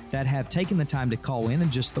show that have taken the time to call in and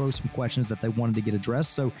just throw some questions that they wanted to get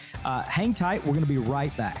addressed. So hang tight. We're going to be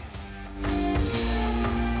right back.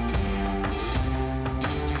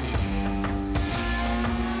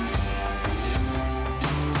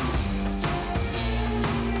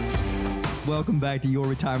 Welcome back to Your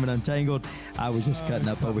Retirement Untangled. I was just cutting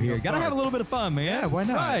up over here. Got to have a little bit of fun, man. Yeah, why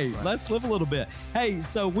not? Right. Let's live a little bit. Hey,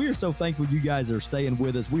 so we are so thankful you guys are staying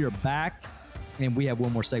with us. We are back, and we have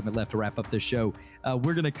one more segment left to wrap up this show.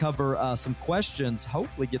 We're going to cover some questions,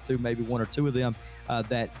 hopefully get through maybe one or two of them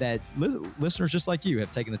that listeners just like you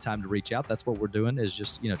have taken the time to reach out. That's what we're doing is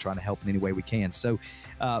just, trying to help in any way we can. So,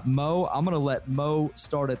 Mo, I'm going to let Mo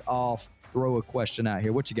start it off. Throw a question out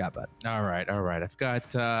here. What you got, bud? All right. I've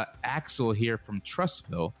got Axel here from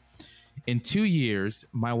Trustville. In 2 years,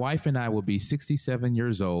 my wife and I will be 67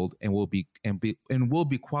 years old and will be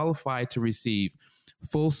qualified to receive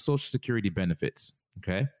full Social Security benefits.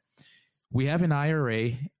 Okay. We have an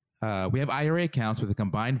IRA. We have IRA accounts with a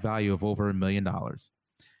combined value of over $1 million.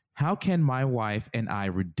 How can my wife and I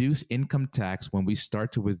reduce income tax when we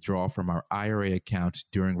start to withdraw from our IRA account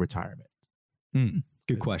during retirement?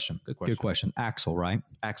 Good question. Good question. Axel, right?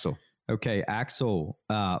 Axel. Okay, Axel.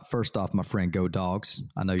 First off, my friend, go Dogs.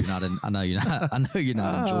 I know you're not in. I know you're not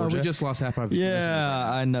in Georgia. We just lost half our.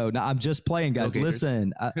 Yeah, I know. Now I'm just playing, guys.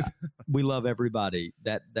 Listen, we love everybody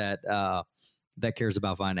that cares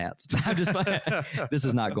about finance. I'm just playing. This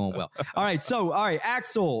is not going well. All right,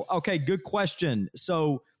 Axel. Okay, good question.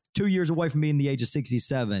 So 2 years away from being the age of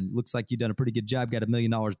 67. Looks like you've done a pretty good job. Got $1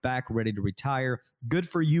 million back, ready to retire. Good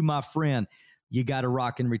for you, my friend. You got to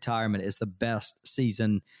rock in retirement. It's the best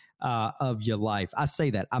season of your life. I say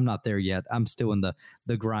that. I'm not there yet. I'm still in the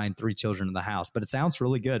grind, 3 children in the house, but it sounds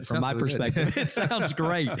really good from my perspective. It sounds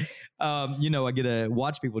great. I get to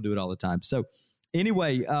watch people do it all the time. So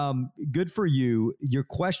anyway, good for you. Your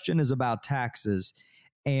question is about taxes,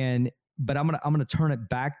 but I'm gonna turn it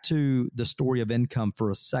back to the story of income for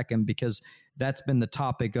a second because that's been the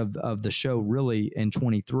topic of the show really in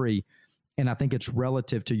 23. And I think it's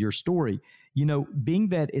relative to your story. Being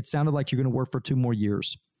that it sounded like you're going to work for 2 more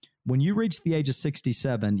years, when you reach the age of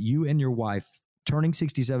 67, you and your wife turning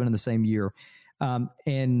 67 in the same year,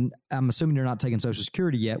 and I'm assuming you're not taking Social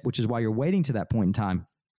Security yet, which is why you're waiting to that point in time.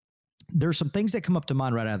 There's some things that come up to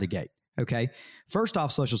mind right out of the gate. Okay. First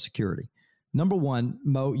off, Social Security. Number one,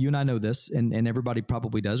 Mo, you and I know this, and everybody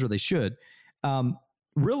probably does, or they should.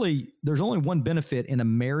 Really, there's only one benefit in a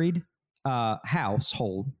married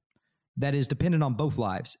household that is dependent on both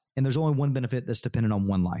lives. And there's only one benefit that's dependent on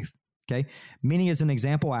one life. Okay. Meaning, as an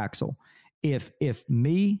example, Axel, if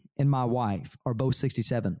me and my wife are both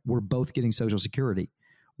 67, we're both getting Social Security.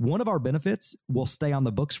 One of our benefits will stay on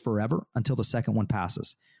the books forever until the second one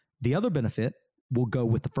passes. The other benefit will go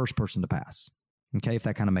with the first person to pass. Okay, if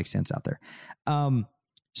that kind of makes sense out there.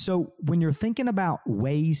 So when you're thinking about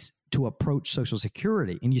ways to approach Social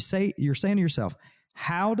Security, and you're saying to yourself,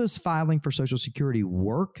 how does filing for Social Security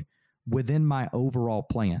work within my overall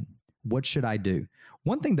plan? What should I do?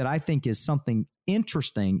 One thing that I think is something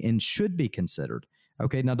interesting and should be considered.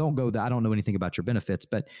 Okay, now don't go that I don't know anything about your benefits,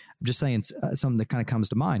 but I'm just saying something that kind of comes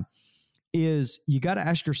to mind is you got to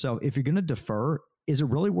ask yourself, if you're going to defer, is it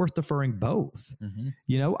really worth deferring both? Mm-hmm.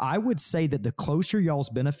 You know, I would say that the closer y'all's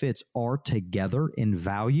benefits are together in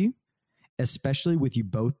value, especially with you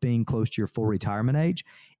both being close to your full retirement age,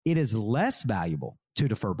 it is less valuable to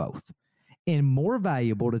defer both and more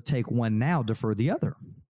valuable to take one now, defer the other.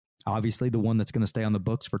 Obviously, the one that's going to stay on the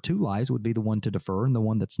books for 2 lives would be the one to defer, and the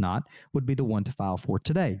one that's not would be the one to file for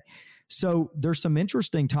today. So there's some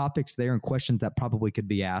interesting topics there and questions that probably could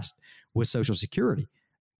be asked with Social Security.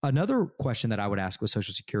 Another question that I would ask with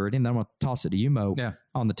Social Security, and then I'm going to toss it to you, Mo,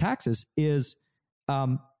 on the taxes, is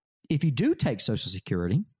if you do take Social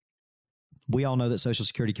Security, we all know that Social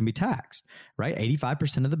Security can be taxed, right?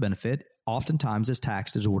 85% of the benefit oftentimes is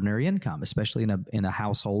taxed as ordinary income, especially in a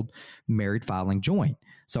household married filing joint.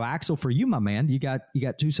 So Axel, for you, my man, you got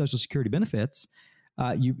 2 Social Security benefits.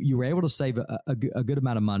 You were able to save a good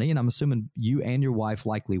amount of money, and I'm assuming you and your wife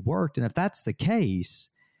likely worked. And if that's the case,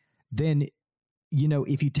 then, you know,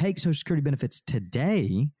 if you take Social Security benefits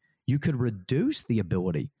today, you could reduce the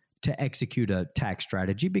ability to execute a tax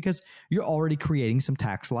strategy because you're already creating some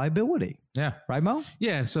tax liability. Yeah. Right, Mo?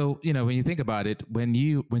 Yeah. So, you know, when you think about it, when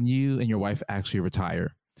you and your wife actually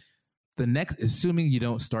retire, assuming you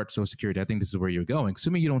don't start Social Security, I think this is where you're going,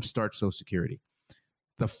 assuming you don't start Social Security,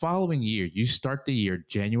 the following year, you start the year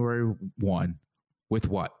January 1 with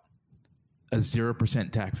what? A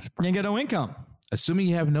 0% tax. You ain't got no income. Assuming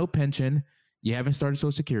you have no pension, you haven't started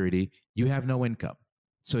Social Security, you have no income.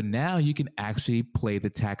 So now you can actually play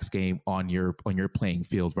the tax game on your playing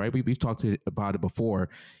field, right? We've talked about it before.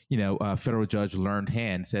 You know, federal judge Learned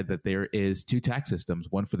Hand said that there is 2 tax systems,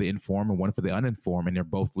 one for the informed and one for the uninformed, and they're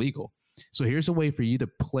both legal. So here's a way for you to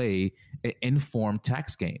play an informed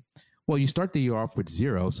tax game. Well, you start the year off with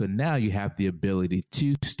 0, so now you have the ability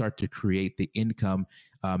to start to create the income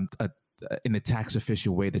in a tax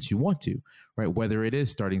efficient way that you want to, right? Whether it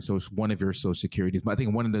is starting one of your Social Securities. But I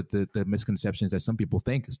think one of the misconceptions that some people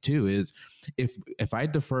think is if I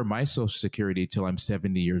defer my Social Security till I'm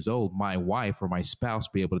 70 years old, my wife or my spouse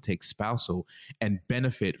be able to take spousal and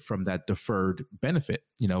benefit from that deferred benefit.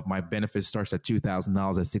 You know, my benefit starts at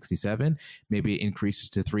 $2,000 at 67, maybe it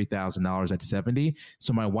increases to $3,000 at 70.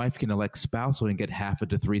 So my wife can elect spousal and get half of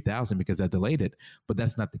the $3,000 because I delayed it. But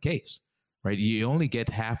that's not the case. Right, you only get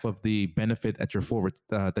half of the benefit at your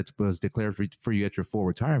that was declared for you at your full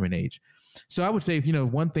retirement age. So I would say, you know,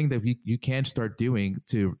 one thing that you can start doing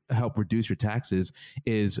to help reduce your taxes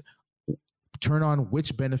is turn on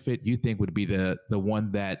which benefit you think would be the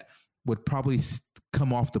one that would probably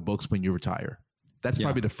come off the books when you retire. That's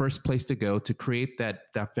probably the first place to go to create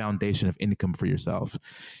that foundation of income for yourself.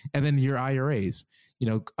 And then your IRAs, you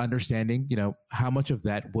know, understanding, you know, how much of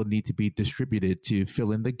that will need to be distributed to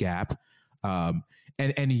fill in the gap.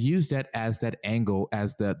 And use that as that angle,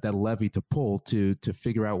 as that levy to pull to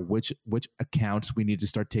figure out which accounts we need to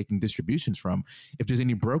start taking distributions from. If there's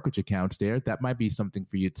any brokerage accounts there, that might be something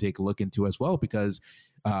for you to take a look into as well, because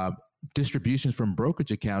distributions from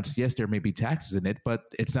brokerage accounts, yes, there may be taxes in it, but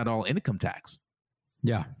it's not all income tax.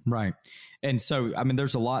 Yeah, right. And so, I mean,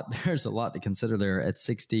 there's a lot to consider there at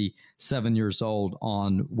 67 years old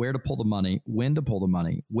on where to pull the money, when to pull the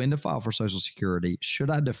money, when to file for Social Security. Should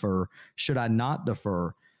I defer? Should I not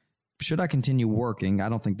defer? Should I continue working? I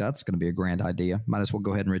don't think that's going to be a grand idea. Might as well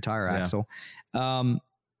go ahead and retire, Axel. And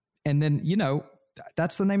then, you know,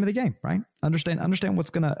 that's the name of the game, right? Understand what's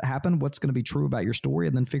going to happen, what's going to be true about your story,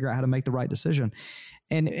 and then figure out how to make the right decision.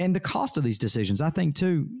 And the cost of these decisions, I think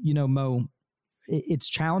too, you know, Mo, it's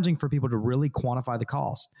challenging for people to really quantify the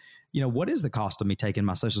cost. You know, what is the cost of me taking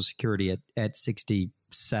my Social Security at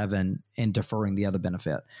 67 and deferring the other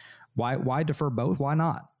benefit? Why defer both? Why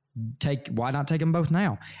not take them both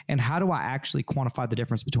now? And how do I actually quantify the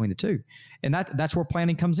difference between the two? And that's where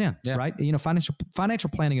planning comes in, right? You know, financial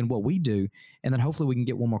planning and what we do, and then hopefully we can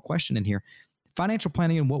get one more question in here. Financial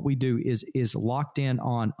planning and what we do is locked in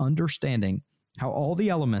on understanding how all the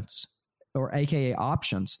elements, or AKA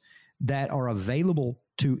options, that are available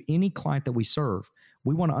to any client that we serve.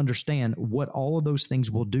 We want to understand what all of those things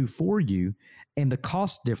will do for you and the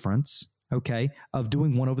cost difference, okay, of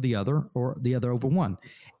doing one over the other or the other over one.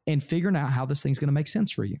 and figuring out how this thing's going to make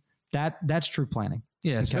sense for you. That's true planning.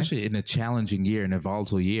 Yeah, especially in a challenging year, in a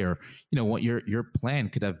volatile year, what your plan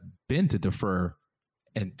could have been to defer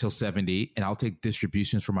until 70 and I'll take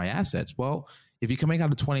distributions for my assets. Well, if you're coming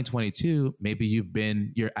out of 2022, maybe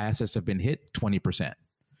your assets have been hit 20%.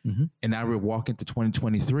 Mm-hmm. And now we're walking to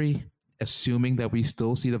 2023, assuming that we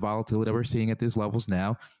still see the volatility that we're seeing at these levels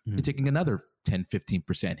now, mm-hmm. You're taking another 10,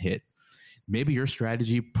 15% hit. Maybe your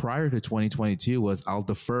strategy prior to 2022 was I'll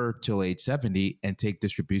defer till age 70 and take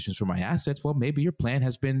distributions for my assets. Well, maybe your plan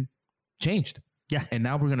has been changed. Yeah. And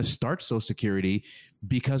now we're going to start Social Security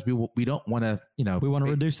because we don't want to, we want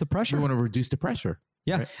to reduce the pressure. We want to reduce the pressure.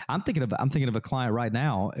 Yeah. Right? I'm thinking of a client right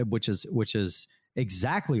now, which is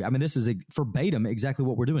exactly, this is verbatim exactly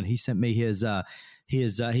what we're doing. He sent me he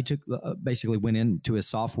took basically went into his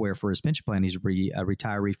software for his pension plan. He's a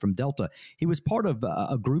retiree from Delta. He was part of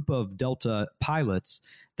a group of Delta pilots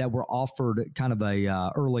that were offered kind of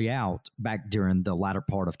a early out back during the latter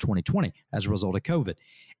part of 2020 as a result of COVID.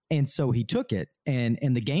 And so he took it, and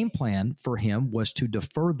the game plan for him was to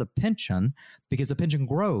defer the pension because the pension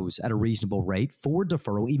grows at a reasonable rate for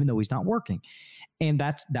deferral, even though he's not working. And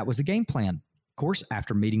that was the game plan. Of course,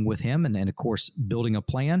 after meeting with him and of course, building a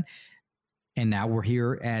plan, and now we're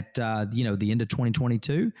here at, the end of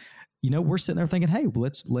 2022, we're sitting there thinking, hey,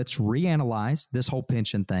 let's reanalyze this whole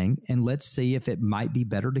pension thing, and let's see if it might be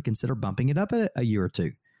better to consider bumping it up a year or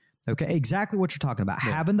two. Okay, exactly what you're talking about,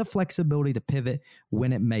 having the flexibility to pivot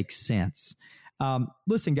when it makes sense.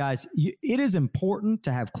 Listen, guys, it is important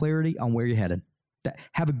to have clarity on where you're headed.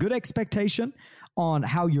 Have a good expectation on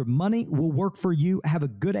how your money will work for you. Have a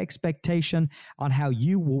good expectation on how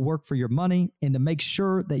you will work for your money, and to make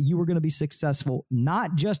sure that you are going to be successful,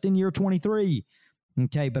 not just in year 23,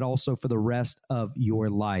 okay, but also for the rest of your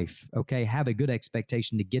life, okay? Have a good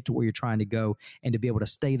expectation to get to where you're trying to go and to be able to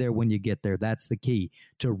stay there when you get there. That's the key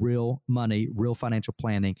to real money, real financial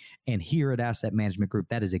planning. And here at Asset Management Group,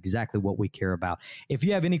 that is exactly what we care about. If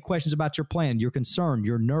you have any questions about your plan, you're concerned,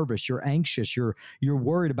 you're nervous, you're anxious, you're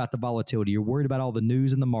worried about the volatility, you're worried about all the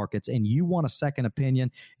news in the markets, and you want a second opinion,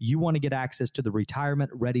 you want to get access to the Retirement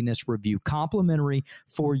Readiness Review, complimentary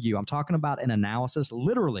for you. I'm talking about an analysis,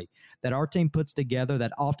 literally, that our team puts together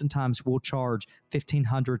that oftentimes we'll charge $1,500,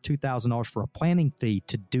 $2,000 for a planning fee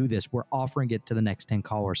to do this. We're offering it to the next 10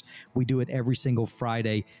 callers. We do it every single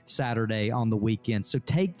Friday, Saturday, on the weekend. So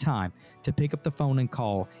take time to pick up the phone and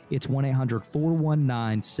call. It's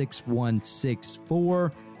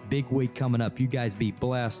 1-800-419-6164. Big week coming up. You guys be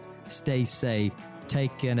blessed. Stay safe.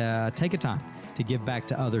 Take a time to give back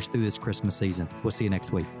to others through this Christmas season. We'll see you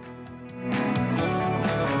next week.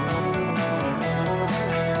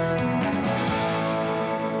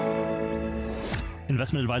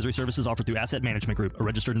 Investment advisory services offered through Asset Management Group, a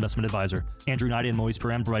registered investment advisor. Andrew Nida and Moise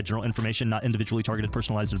Paran provide general information, not individually targeted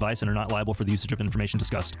personalized advice, and are not liable for the usage of information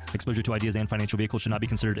discussed. Exposure to ideas and financial vehicles should not be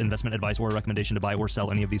considered investment advice or a recommendation to buy or sell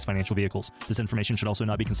any of these financial vehicles. This information should also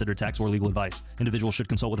not be considered tax or legal advice. Individuals should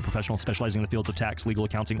consult with a professional specializing in the fields of tax, legal,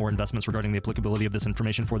 accounting, or investments regarding the applicability of this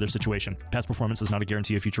information for their situation. Past performance is not a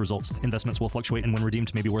guarantee of future results. Investments will fluctuate, and when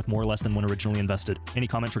redeemed may be worth more or less than when originally invested. Any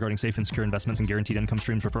comments regarding safe and secure investments and guaranteed income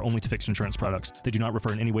streams refer only to fixed insurance products. They do not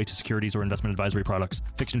refer in any way to securities or investment advisory products.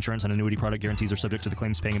 Fixed insurance and annuity product guarantees are subject to the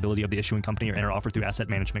claims paying ability of the issuing company and are offered through Asset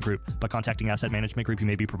Management Group. By contacting Asset Management Group, you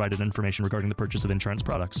may be provided information regarding the purchase of insurance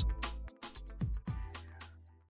products.